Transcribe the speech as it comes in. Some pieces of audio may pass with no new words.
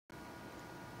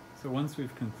So once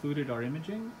we've concluded our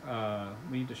imaging,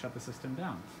 we need to shut the system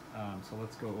down. So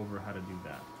let's go over how to do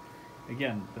that.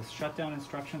 Again, the shutdown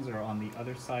instructions are on the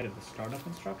other side of the startup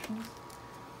instructions.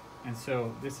 And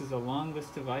so this is a long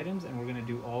list of items, and we're going to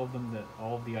do all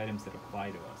of the items that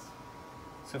apply to us.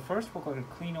 So first we'll go to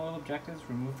clean oil objectives,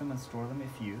 remove them and store them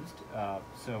if used.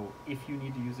 So if you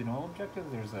need to use an oil objective,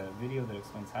 there's a video that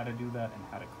explains how to do that and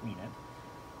how to clean it.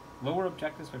 Lower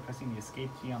objectives by pressing the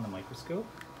escape key on the microscope.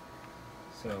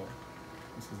 So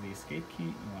this is the escape key,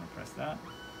 you want to press that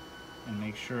and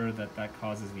make sure that that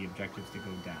causes the objectives to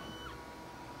go down.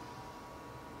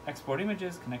 Export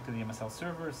images, connect to the MSL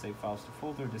server, save files to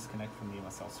folder, disconnect from the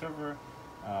MSL server.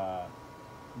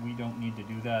 We don't need to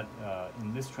do that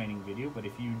in this training video, but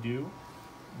if you do,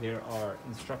 there are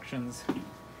instructions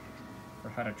for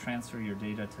how to transfer your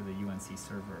data to the UNC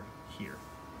server here.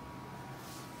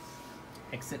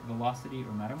 Exit velocity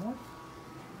or metamorph.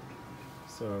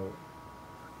 So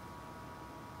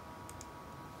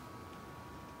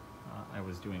I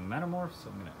was doing metamorph, so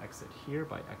I'm going to exit here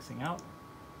by Xing out.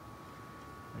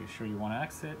 Are you sure you want to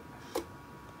exit?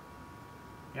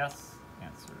 Yes.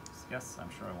 Answer is yes, I'm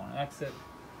sure I want to exit.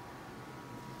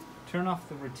 Turn off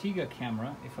the Retiga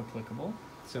camera if applicable.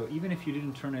 So even if you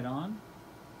didn't turn it on,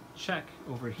 check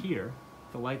over here.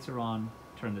 The lights are on,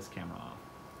 turn this camera off.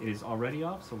 It is already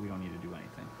off, so we don't need to do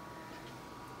anything.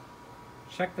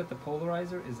 Check that the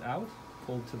polarizer is out,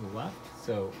 pulled to the left.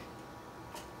 So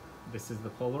this is the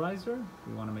polarizer.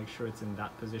 We want to make sure it's in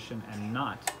that position and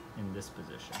not in this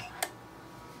position.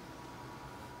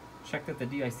 Check that the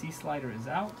DIC slider is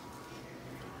out.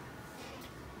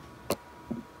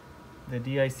 The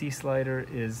DIC slider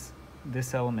is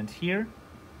this element here,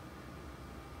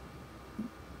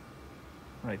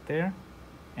 right there,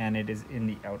 and it is in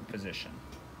the out position.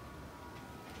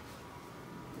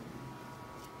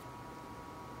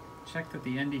 Check that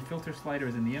the ND filter slider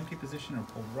is in the empty position or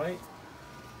pulled right.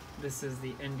 This is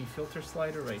the ND filter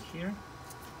slider right here,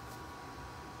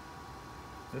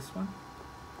 this one,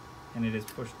 and it is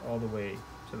pushed all the way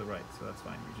to the right, so that's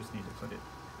fine. You just need to put it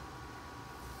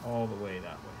all the way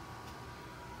that way.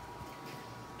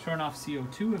 Turn off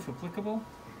CO2 if applicable,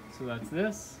 so that's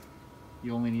this.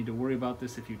 You only need to worry about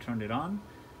this if you turned it on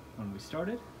when we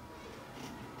started.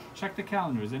 Check the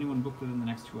calendar. Is anyone booked within the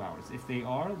next 2 hours? If they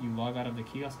are, you log out of the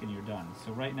kiosk and you're done.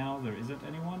 So right now there isn't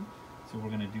anyone, so we're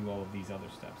going to do all of these other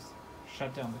steps.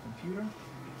 Shut down the computer.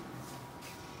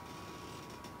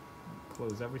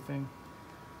 Close everything.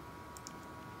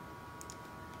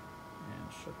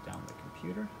 And shut down the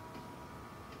computer.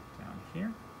 Down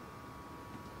here.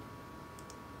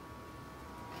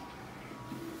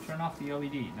 Turn off the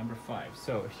LED, number 5.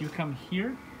 So if you come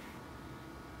here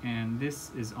and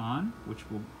this is on, which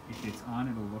will, if it's on,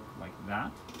 it'll look like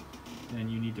that, then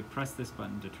you need to press this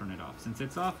button to turn it off. Since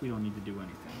it's off, we don't need to do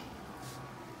anything.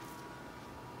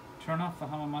 Turn off the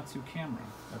Hamamatsu camera,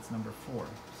 that's number 4.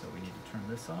 So we need to turn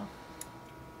this off.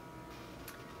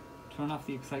 Turn off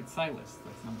the Excite Stylus,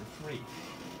 that's number 3.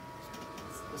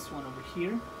 It's this one over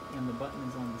here, and the button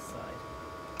is on the side.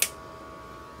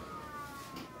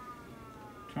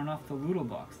 Turn off the Loodle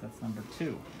box, that's number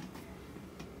 2.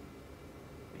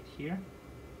 Right here.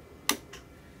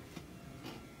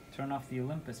 Turn off the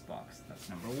Olympus box, that's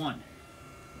number 1.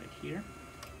 Right here.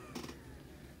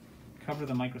 Cover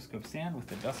the microscope stand with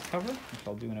the dust cover, which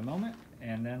I'll do in a moment,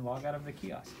 and then log out of the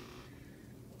kiosk.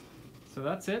 So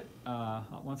that's it.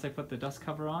 Once I put the dust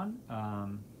cover on,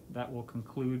 that will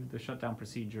conclude the shutdown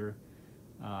procedure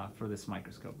for this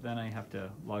microscope. Then I have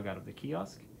to log out of the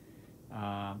kiosk.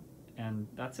 And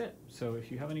that's it. So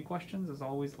if you have any questions, as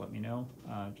always, let me know.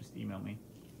 Just email me.